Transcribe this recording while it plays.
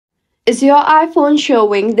Is your iPhone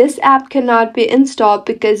showing this app cannot be installed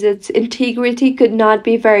because its integrity could not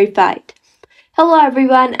be verified? Hello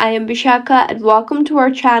everyone, I am Vishaka and welcome to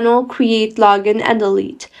our channel Create, Login and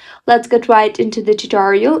Delete. Let's get right into the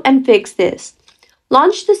tutorial and fix this.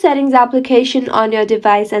 Launch the Settings application on your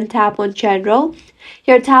device and tap on General.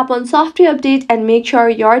 Here tap on Software Update and make sure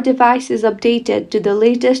your device is updated to the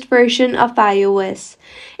latest version of iOS.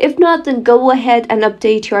 If not, then go ahead and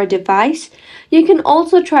update your device. You can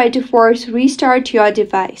also try to force restart your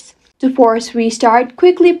device. To force restart,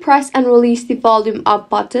 quickly press and release the volume up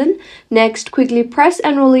button. Next, quickly press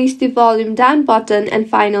and release the volume down button, and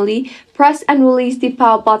finally, press and release the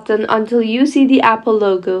power button until you see the Apple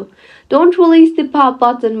logo. Don't release the power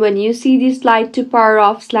button when you see the slide to power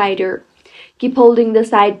off slider. Keep holding the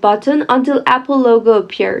side button until Apple logo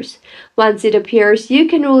appears. Once it appears, you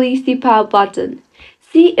can release the power button.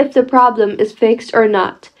 See if the problem is fixed or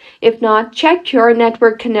not. If not, check your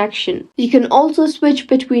network connection. You can also switch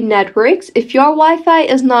between networks. If your Wi-Fi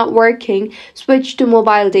is not working, switch to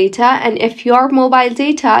mobile data, and if your mobile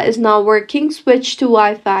data is not working, switch to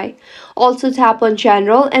Wi-Fi. Also tap on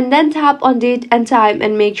General and then tap on Date and Time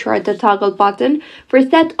and make sure the toggle button for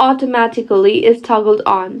Set Automatically is toggled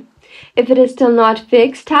on. If it is still not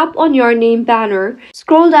fixed, tap on your name banner,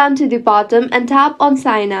 scroll down to the bottom and tap on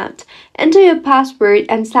Sign Out. Enter your password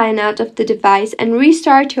and sign out of the device and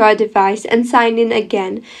restart your device and sign in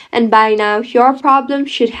again. And by now, your problem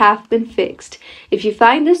should have been fixed. If you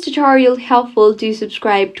find this tutorial helpful, do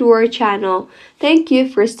subscribe to our channel. Thank you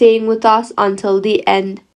for staying with us until the end.